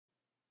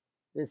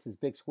This is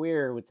Bix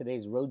Weir with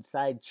today's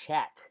Roadside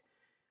Chat.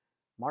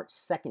 March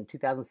 2nd,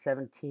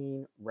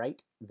 2017.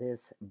 Write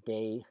this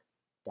day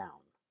down.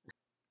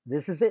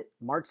 This is it,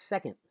 March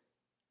 2nd,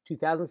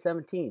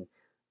 2017.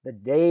 The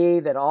day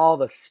that all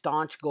the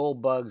staunch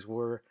gold bugs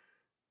were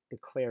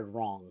declared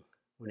wrong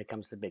when it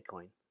comes to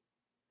Bitcoin.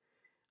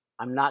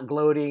 I'm not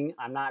gloating.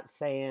 I'm not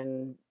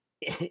saying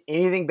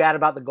anything bad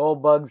about the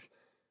gold bugs.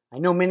 I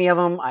know many of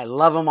them. I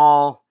love them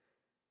all.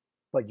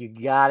 But you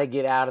got to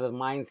get out of the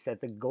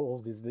mindset that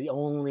gold is the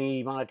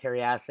only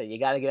monetary asset. You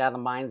got to get out of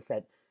the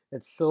mindset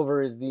that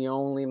silver is the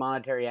only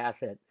monetary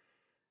asset.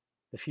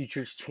 The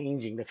future's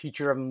changing. The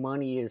future of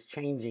money is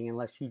changing.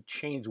 Unless you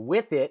change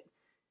with it,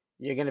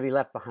 you're going to be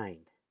left behind.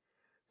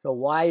 So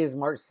why is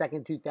March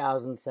 2nd,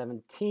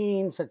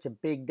 2017 such a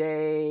big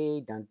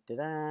day? Dun, da,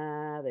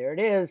 da. There it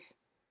is.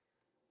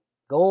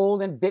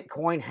 Gold and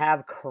Bitcoin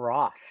have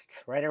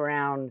crossed right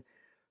around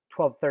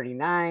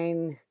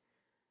 1239.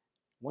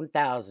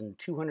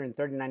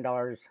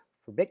 $1,239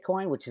 for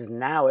Bitcoin, which is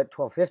now at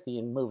 $1250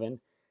 and moving,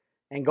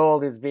 and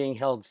gold is being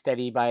held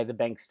steady by the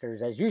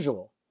banksters as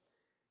usual.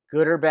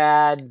 Good or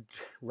bad,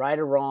 right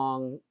or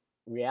wrong,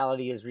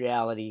 reality is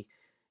reality,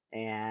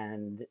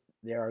 and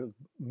there are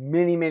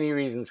many, many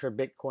reasons for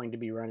Bitcoin to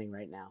be running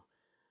right now.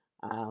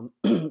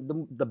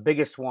 The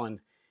biggest one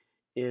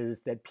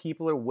is that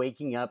people are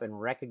waking up and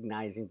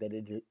recognizing that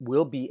it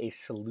will be a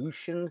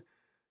solution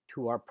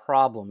to our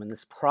problem, and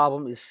this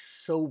problem is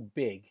so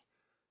big,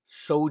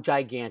 so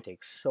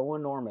gigantic, so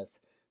enormous.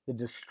 The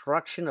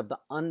destruction of the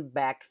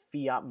unbacked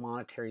fiat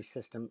monetary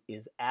system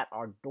is at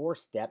our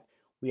doorstep.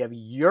 We have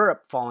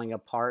Europe falling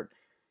apart,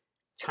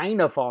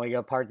 China falling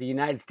apart, the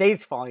United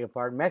States falling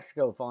apart,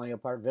 Mexico falling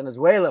apart,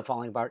 Venezuela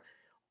falling apart.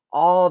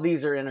 All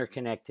these are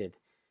interconnected.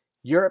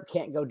 Europe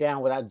can't go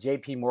down without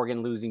JP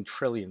Morgan losing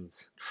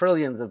trillions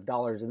of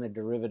dollars in the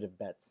derivative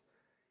bets.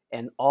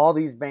 And all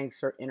these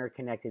banks are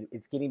interconnected.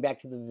 It's getting back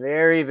to the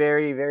very,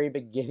 very, very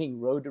beginning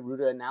road to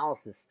root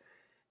analysis.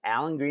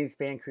 Alan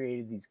Greenspan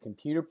created these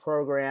computer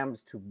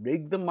programs to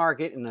rig the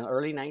market in the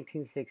early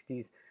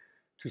 1960s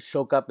to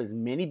soak up as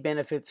many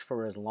benefits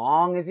for as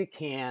long as you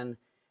can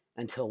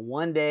until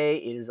one day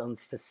it is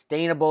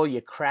unsustainable. You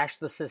crash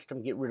the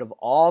system, get rid of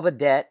all the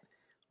debt,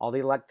 all the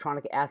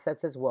electronic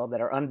assets as well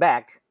that are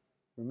unbacked.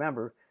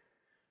 Remember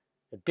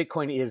that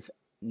Bitcoin is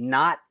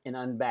not an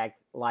unbacked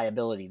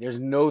liability. There's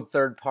no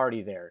third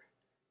party there.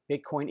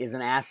 Bitcoin is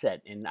an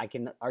asset, and I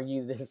can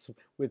argue this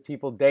with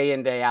people day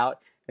in, day out,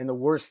 and the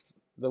worst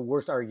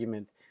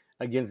argument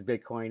against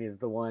Bitcoin is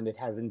the one that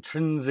has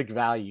intrinsic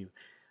value.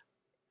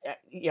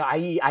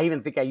 I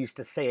even think I used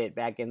to say it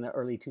back in the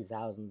early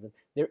 2000s.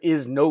 There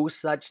is no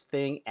such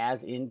thing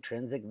as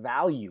intrinsic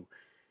value.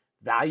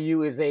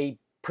 Value is a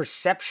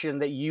perception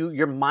that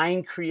your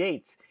mind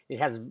creates. It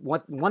has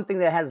one thing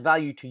that has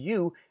value to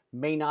you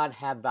may not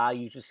have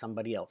value to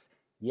somebody else.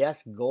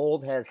 Yes,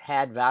 gold has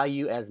had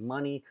value as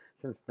money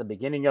since the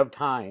beginning of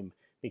time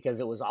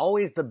because it was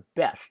always the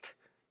best.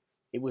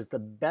 It was the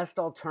best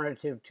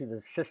alternative to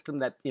the system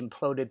that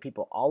imploded.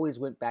 People always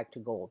went back to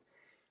gold.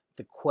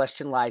 The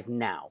question lies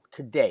now,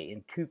 today,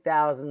 in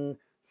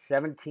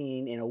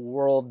 2017, in a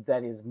world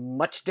that is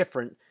much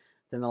different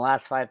than the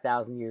last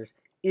 5,000 years.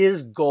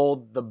 Is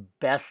gold the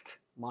best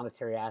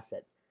monetary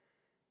asset?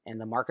 And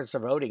the markets are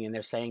voting, and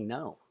they're saying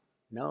no.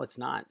 No, it's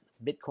not.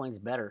 Bitcoin's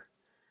better.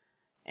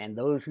 And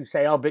those who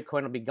say, oh,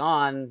 Bitcoin will be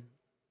gone,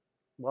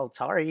 well,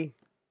 sorry,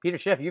 Peter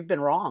Schiff, you've been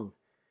wrong.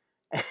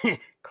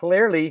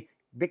 Clearly,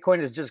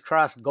 Bitcoin has just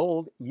crossed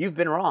gold. You've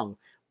been wrong.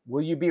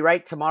 Will you be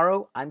right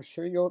tomorrow? I'm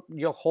sure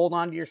you'll hold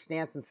on to your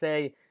stance and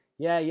say,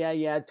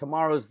 yeah.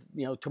 Tomorrow's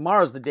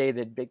the day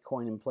that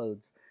Bitcoin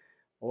implodes,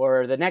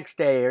 or the next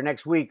day, or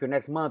next week, or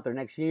next month, or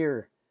next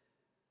year.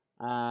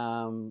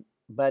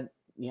 But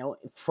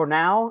for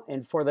now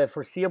and for the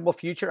foreseeable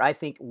future, I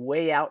think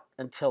way out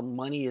until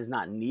money is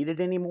not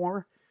needed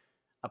anymore.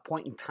 A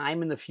point in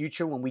time in the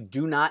future when we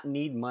do not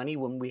need money,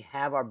 when we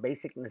have our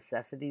basic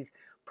necessities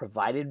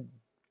provided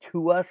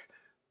to us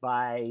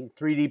by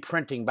 3D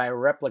printing, by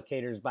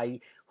replicators,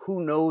 by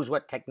who knows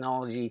what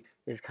technology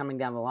is coming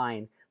down the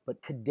line.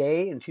 But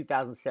today in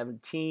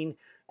 2017,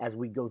 as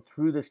we go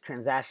through this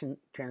transition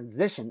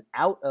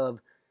out of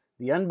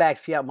the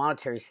unbacked fiat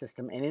monetary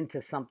system and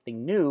into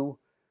something new,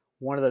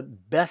 one of the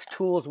best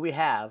tools we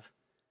have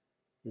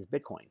is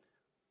Bitcoin.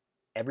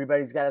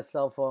 Everybody's got a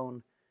cell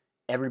phone.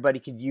 Everybody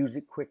could use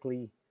it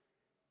quickly.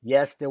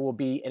 Yes, there will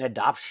be an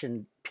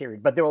adoption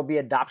period, but there will be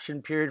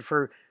adoption period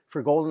for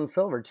gold and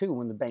silver too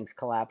when the banks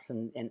collapse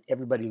and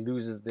everybody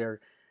loses their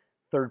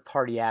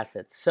third-party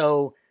assets.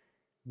 So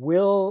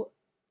will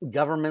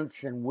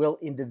governments and will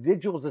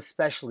individuals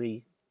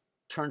especially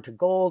turn to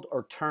gold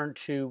or turn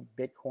to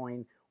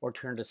Bitcoin or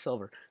turn to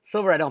silver?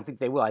 Silver, I don't think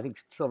they will. I think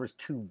silver is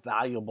too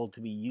valuable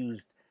to be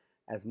used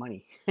as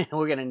money.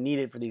 We're going to need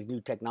it for these new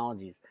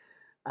technologies.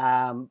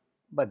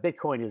 But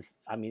Bitcoin is,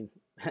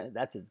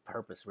 that's its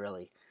purpose,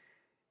 really.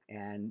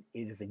 And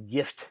it is a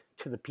gift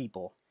to the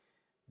people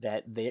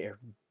that they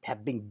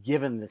have been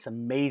given this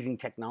amazing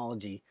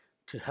technology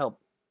to help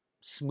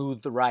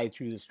smooth the ride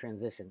through this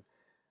transition.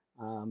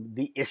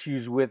 The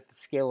issues with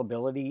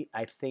scalability,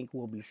 I think,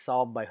 will be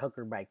solved by hook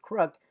or by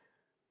crook.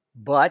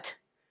 But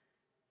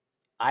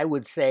I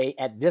would say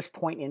at this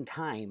point in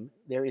time,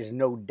 there is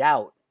no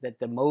doubt that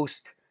the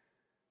most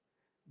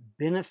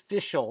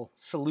beneficial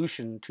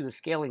solution to the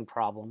scaling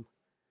problem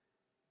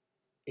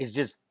is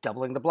just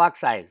doubling the block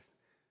size.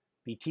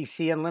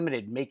 BTC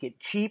Unlimited, make it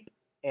cheap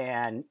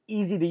and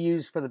easy to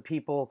use for the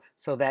people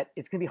so that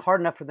it's going to be hard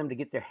enough for them to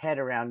get their head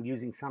around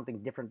using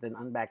something different than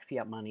unbacked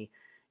fiat money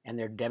and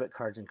their debit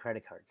cards and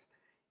credit cards.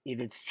 If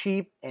it's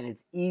cheap and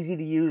it's easy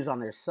to use on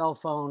their cell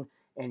phone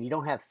and you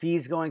don't have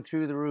fees going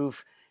through the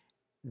roof,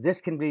 this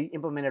can be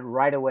implemented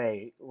right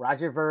away.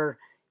 Roger Ver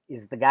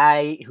is the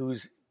guy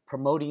who's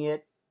promoting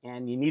it,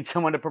 and you need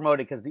someone to promote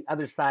it because the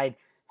other side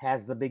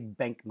has the big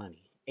bank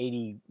money,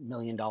 $80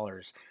 million.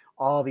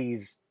 All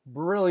these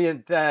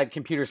brilliant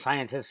computer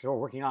scientists who are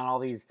working on all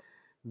these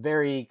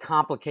very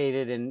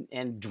complicated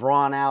and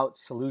drawn out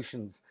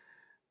solutions.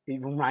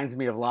 It reminds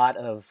me a lot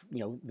of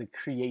the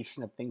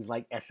creation of things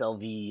like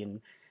SLV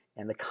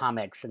and the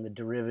comics and the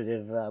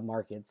derivative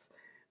markets.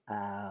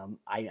 I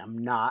am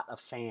not a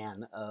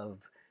fan of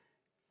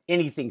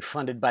anything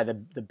funded by the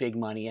big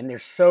money, and they're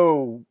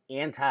so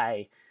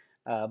anti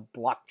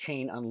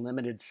blockchain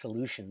unlimited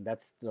solution.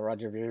 That's the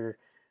Roger Ver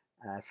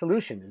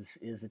solution.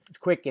 Is it's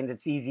quick and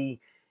it's easy,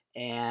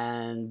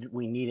 and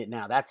we need it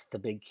now. That's the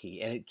big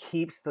key, and it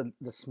keeps the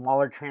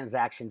smaller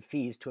transaction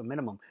fees to a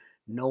minimum.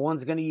 No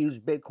one's going to use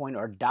Bitcoin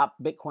or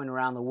adopt Bitcoin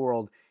around the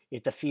world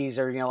if the fees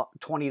are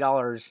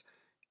 $20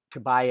 to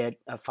buy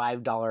a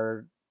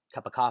 $5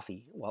 cup of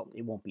coffee. Well,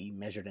 it won't be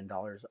measured in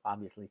dollars,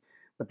 obviously,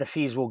 but the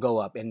fees will go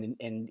up, and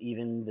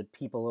even the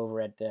people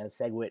over at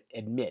Segwit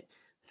admit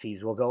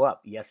fees will go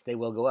up. Yes, they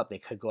will go up. They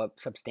could go up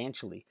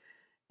substantially,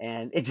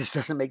 and it just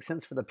doesn't make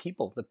sense for the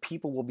people. The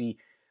people will be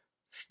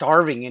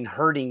starving and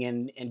hurting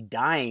and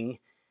dying,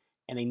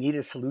 and they need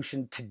a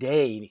solution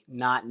today,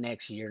 not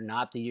next year,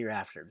 not the year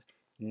after.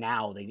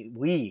 Now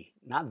we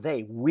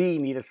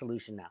need a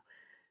solution now.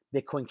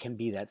 Bitcoin can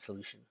be that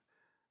solution.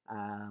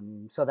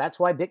 So that's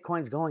why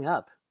Bitcoin's going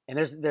up. And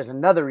there's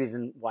another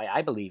reason why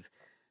I believe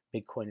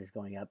Bitcoin is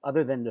going up,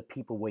 other than the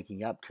people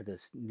waking up to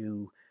this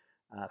new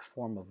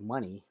form of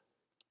money.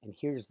 And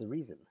here's the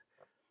reason.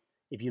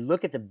 If you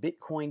look at the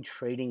Bitcoin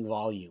trading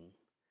volume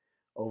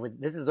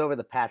this is over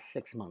the past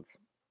 6 months,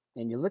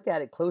 and you look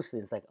at it closely,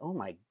 it's like, oh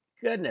my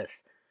goodness,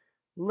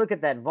 look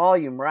at that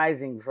volume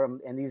rising from,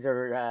 and these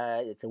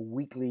are it's a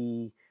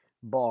weekly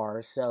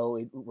bar, so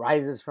it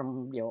rises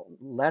from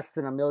less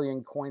than 1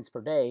 million coins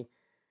per day,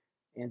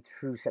 and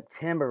through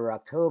September,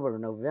 October,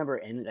 November,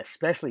 and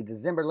especially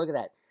December. Look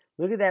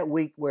at that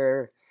week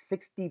where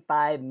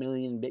 65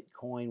 million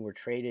Bitcoin were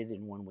traded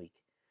in 1 week.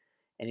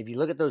 And if you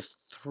look at those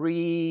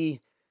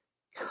 3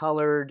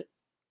 colored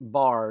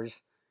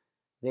bars,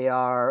 they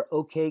are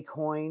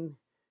OKCoin,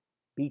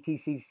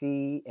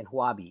 BTCC, and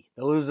Huobi.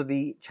 Those are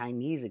the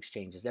Chinese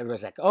exchanges.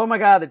 Everybody's like, oh my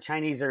God, the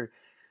Chinese are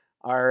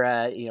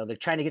they're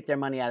trying to get their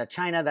money out of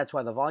China. That's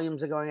why the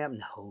volumes are going up.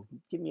 No,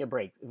 give me a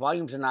break.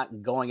 Volumes are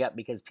not going up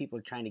because people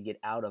are trying to get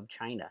out of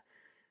China.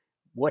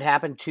 What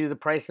happened to the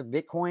price of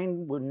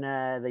Bitcoin when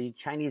the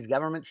Chinese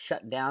government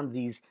shut down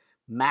these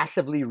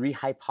massively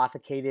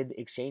rehypothecated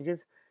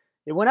exchanges?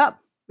 It went up.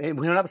 It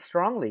went up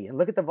strongly. And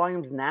look at the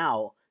volumes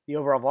now, the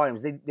overall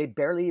volumes. They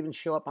barely even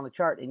show up on the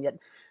chart, and yet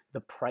the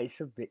price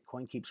of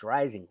Bitcoin keeps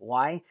rising.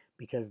 Why?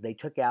 Because they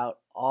took out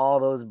all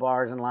those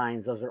bars and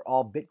lines. Those are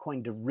all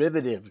Bitcoin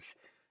derivatives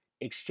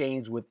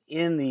exchanged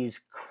within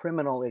these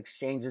criminal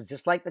exchanges,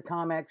 just like the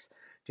COMEX,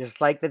 just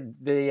like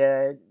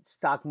the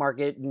stock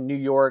market in New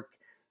York,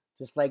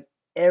 just like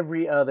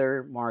every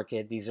other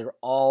market. These are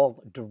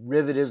all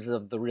derivatives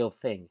of the real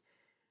thing.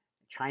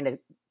 Trying to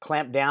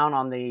clamp down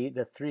on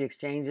the 3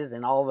 exchanges,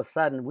 and all of a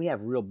sudden we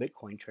have real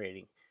Bitcoin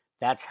trading.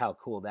 That's how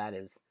cool that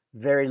is.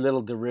 Very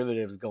little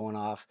derivatives going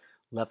off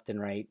left and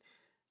right.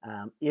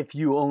 If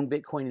you own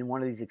Bitcoin in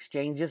one of these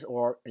exchanges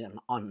or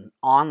on an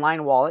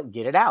online wallet,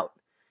 get it out.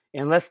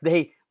 Unless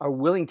they are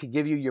willing to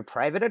give you your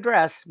private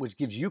address, which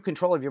gives you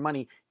control of your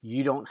money,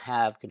 you don't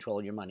have control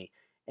of your money.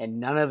 And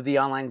none of the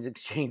online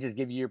exchanges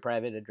give you your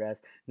private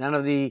address. None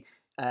of the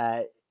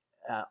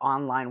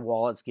online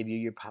wallets give you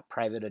your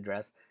private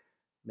address.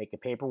 Make a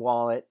paper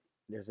wallet.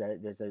 There's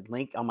a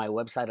link on my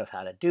website of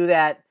how to do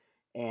that,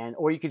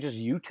 or you could just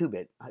YouTube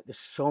it. There's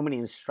so many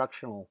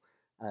instructional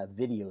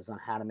videos on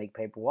how to make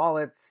paper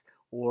wallets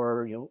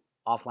or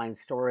offline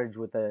storage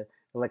with a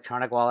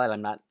electronic wallet.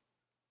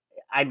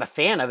 I'm a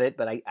fan of it,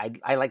 but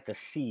I like to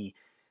see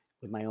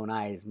with my own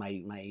eyes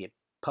my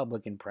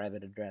public and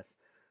private address.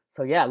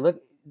 So yeah, look,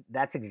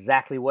 that's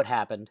exactly what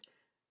happened.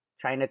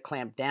 Trying to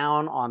clamp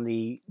down on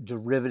the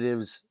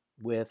derivatives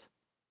with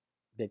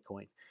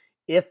Bitcoin.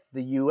 If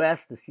the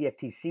US, the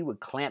CFTC, would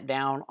clamp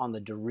down on the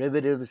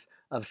derivatives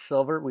of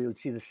silver, we would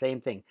see the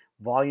same thing.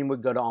 Volume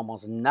would go to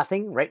almost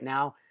nothing. Right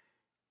now,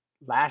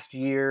 last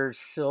year,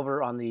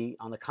 silver on the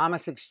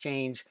COMEX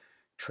exchange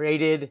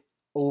traded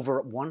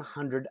over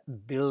 100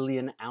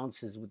 billion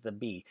ounces with the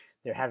B.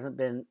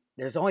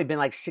 There's only been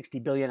like 60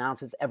 billion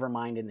ounces ever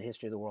mined in the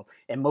history of the world,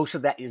 and most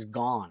of that is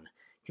gone.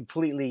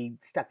 completely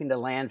stuck into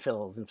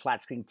landfills and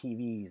flat screen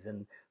TVs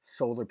and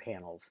solar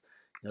panels.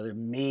 There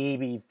may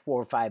be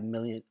 4 or 5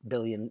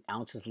 billion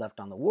ounces left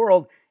on the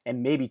world,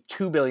 and maybe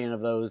 2 billion of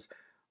those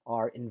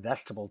are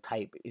investable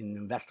type in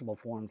investable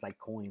forms like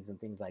coins and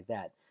things like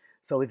that.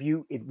 So if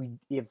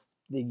the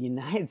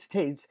United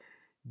States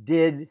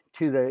did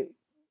to the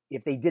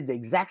if they did the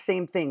exact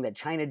same thing that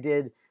China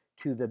did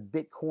to the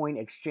Bitcoin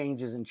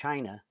exchanges in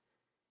China,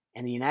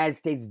 and the United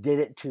States did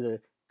it to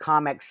the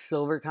COMEX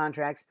silver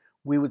contracts,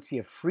 we would see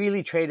a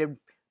freely traded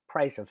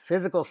price of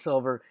physical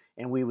silver,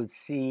 and we would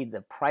see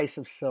the price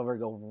of silver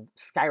go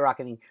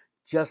skyrocketing,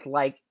 just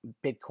like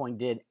Bitcoin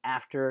did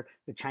after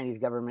the Chinese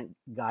government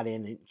got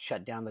in and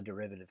shut down the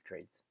derivative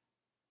trades.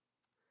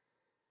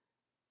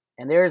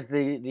 And there's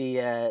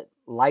the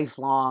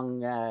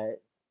lifelong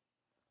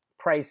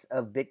price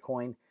of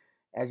Bitcoin.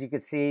 As you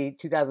can see,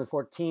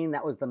 2014,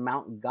 that was the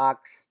Mt.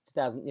 Gox.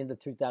 Into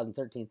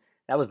 2013,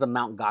 that was the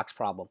Mt. Gox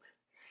problem.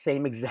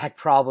 Same exact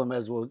problem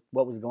as what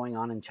was going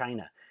on in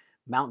China.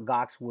 Mt.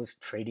 Gox was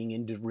trading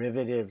in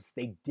derivatives.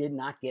 They did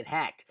not get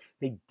hacked.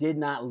 They did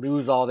not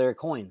lose all their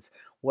coins.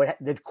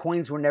 The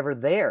coins were never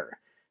there.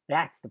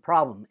 That's the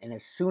problem. And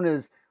as soon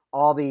as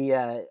all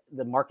the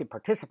market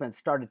participants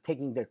started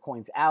taking their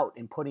coins out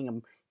and putting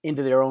them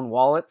into their own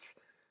wallets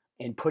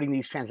and putting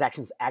these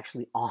transactions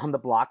actually on the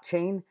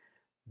blockchain,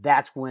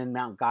 that's when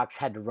Mt. Gox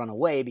had to run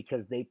away,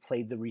 because they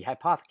played the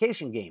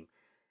rehypothecation game.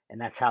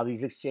 And that's how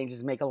these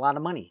exchanges make a lot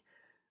of money.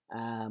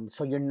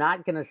 So you're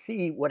not going to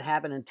see what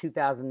happened in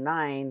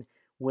 2009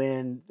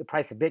 when the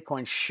price of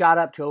Bitcoin shot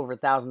up to over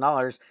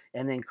 $1,000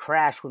 and then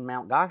crashed when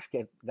Mt. Gox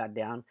got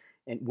down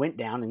and went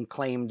down and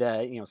claimed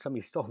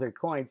somebody stole their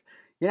coins.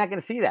 You're not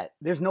going to see that.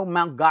 There's no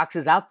Mt.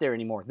 Goxes out there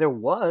anymore. There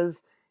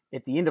was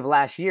at the end of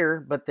last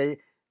year, but the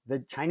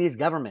Chinese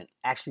government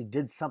actually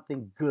did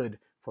something good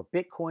for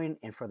Bitcoin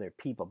and for their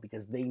people,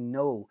 because they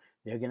know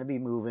they're going to be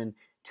moving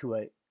to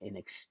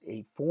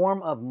a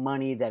form of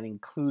money that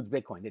includes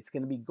Bitcoin. It's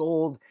going to be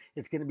gold,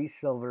 it's going to be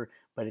silver,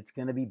 but it's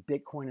going to be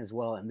Bitcoin as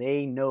well. And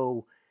they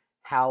know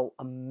how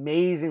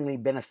amazingly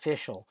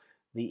beneficial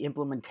the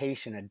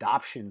implementation,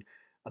 adoption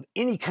of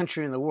any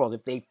country in the world,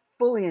 if they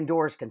fully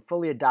endorsed and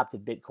fully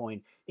adopted Bitcoin,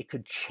 it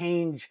could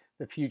change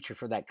the future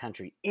for that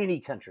country,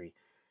 any country.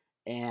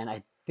 And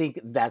I think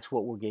that's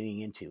what we're getting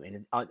into.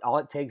 And all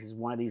it takes is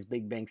one of these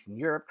big banks in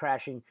Europe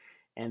crashing,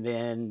 and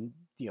then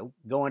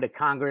going to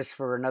Congress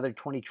for another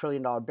 $20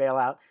 trillion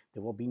bailout.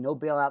 There will be no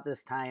bailout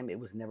this time. It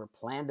was never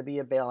planned to be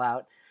a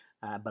bailout,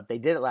 but they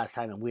did it last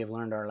time, and we have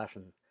learned our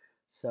lesson.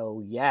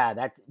 So yeah,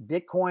 that's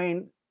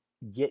Bitcoin.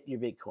 Get your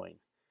Bitcoin.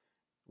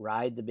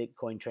 Ride the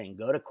Bitcoin train.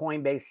 Go to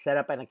Coinbase, set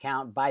up an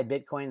account, buy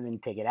Bitcoin, and then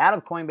take it out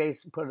of Coinbase,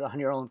 put it on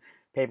your own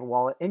paper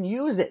wallet, and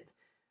use it.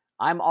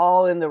 I'm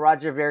all in the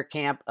Roger Ver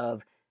camp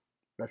of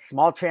the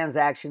small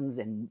transactions,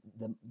 and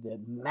the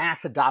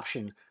mass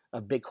adoption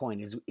of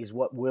Bitcoin is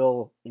what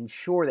will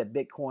ensure that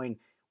Bitcoin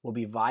will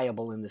be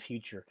viable in the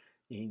future.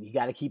 You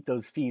got to keep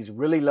those fees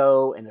really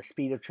low and the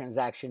speed of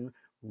transaction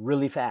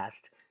really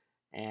fast.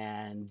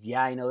 And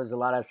yeah, I know there's a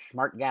lot of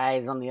smart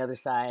guys on the other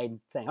side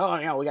saying,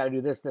 oh, we got to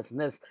do this, this, and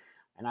this.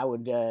 And I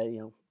would,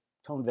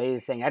 Tone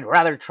Vays is saying, I'd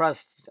rather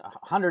trust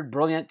 100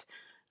 brilliant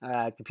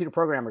computer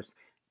programmers.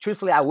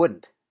 Truthfully, I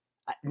wouldn't.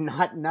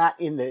 Not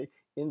in the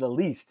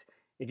least.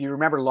 If you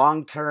remember,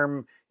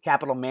 long-term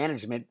capital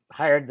management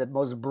hired the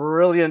most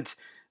brilliant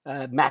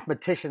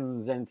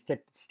mathematicians and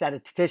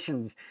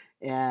statisticians,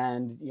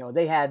 and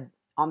they had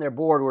on their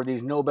board were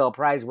these Nobel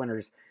Prize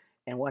winners.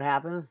 And what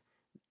happened?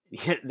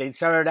 They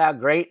started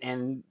out great,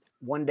 and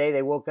one day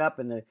they woke up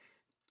and a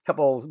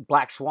couple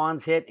black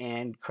swans hit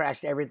and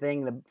crashed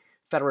everything. The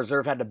Federal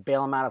Reserve had to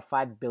bail them out of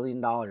 $5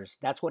 billion.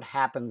 That's what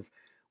happens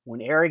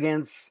when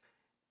arrogance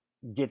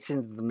gets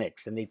into the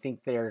mix and they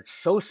think they're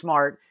so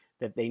smart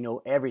that they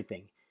know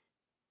everything.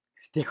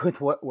 Stick with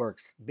what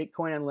works.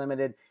 Bitcoin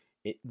Unlimited,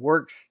 it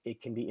works,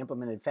 it can be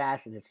implemented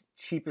fast, and it's the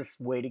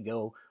cheapest way to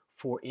go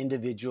for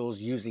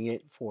individuals using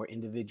it for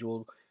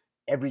individual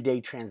everyday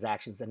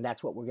transactions. And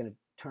that's what we're going to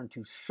turn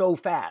to so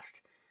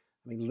fast.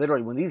 I mean,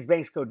 literally, when these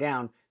banks go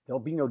down, there'll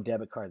be no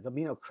debit card, there'll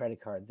be no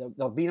credit card,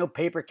 there'll be no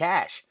paper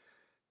cash.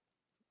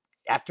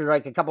 After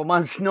like a couple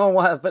months, no one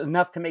will have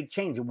enough to make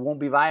change. It won't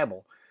be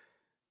viable.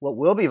 What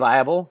will be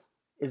viable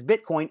is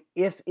Bitcoin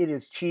if it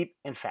is cheap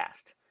and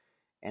fast.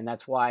 And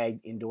that's why I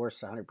endorse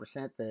 100%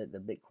 the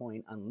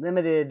Bitcoin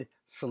Unlimited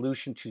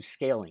solution to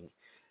scaling.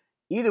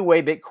 Either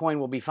way, Bitcoin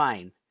will be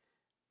fine.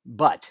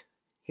 But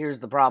here's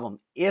the problem.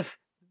 If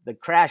the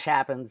crash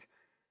happens,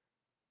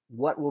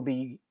 what will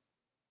be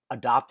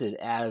adopted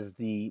as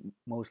the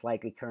most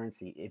likely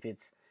currency?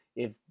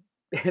 If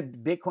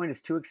Bitcoin is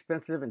too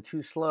expensive and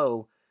too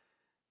slow,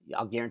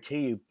 I'll guarantee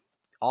you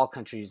all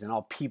countries and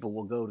all people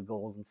will go to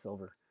gold and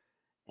silver.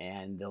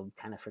 And they'll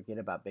kind of forget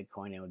about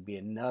Bitcoin. It would be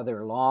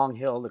another long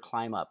hill to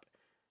climb up.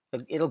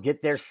 It'll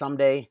get there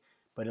someday,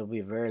 but it'll be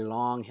a very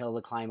long hill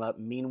to climb up.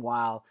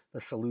 Meanwhile,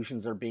 the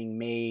solutions are being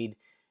made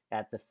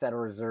at the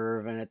Federal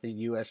Reserve and at the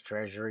U.S.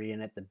 Treasury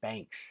and at the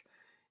banks.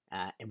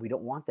 And we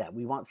don't want that.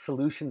 We want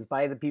solutions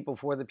by the people,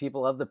 for the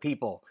people, of the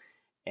people.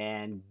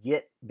 and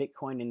get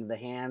Bitcoin into the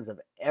hands of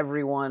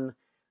everyone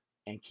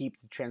and keep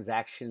the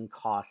transaction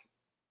cost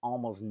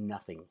almost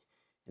nothing.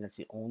 And that's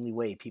the only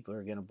way people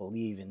are going to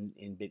believe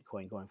in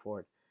Bitcoin going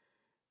forward.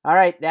 All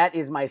right, that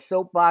is my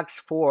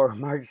soapbox for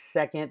March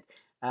 2nd.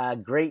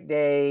 Great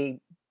day.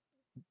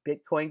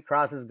 Bitcoin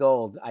crosses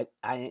gold.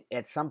 I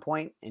at some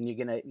point, and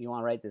you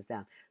want to write this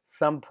down.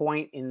 Some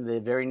point in the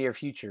very near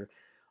future,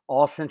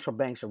 all central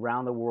banks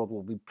around the world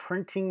will be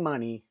printing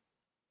money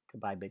to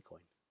buy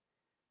Bitcoin.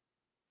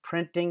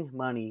 Printing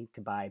money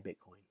to buy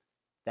Bitcoin.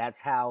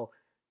 That's how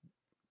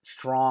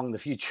strong the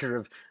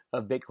future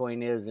of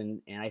Bitcoin is,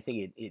 and I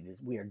think it is.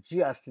 We are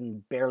just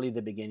in barely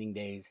the beginning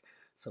days.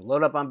 So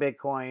load up on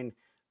Bitcoin,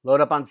 load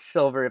up on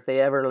silver if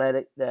they ever let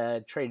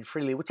it trade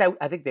freely, which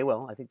I think they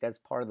will. I think that's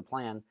part of the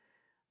plan.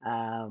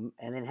 And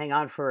then hang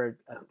on for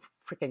a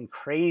freaking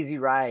crazy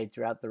ride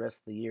throughout the rest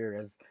of the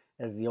year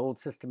as the old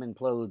system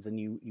implodes and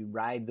you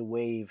ride the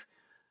wave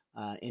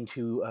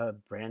into a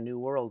brand new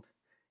world.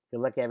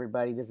 Good luck,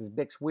 everybody. This is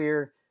Bix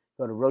Weir.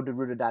 Go to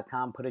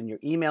roadtoruta.com, put in your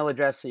email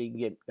address so you can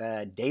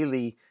get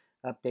daily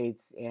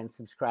updates, and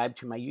subscribe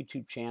to my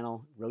YouTube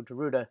channel, Road to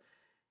Ruta.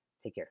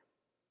 Take care.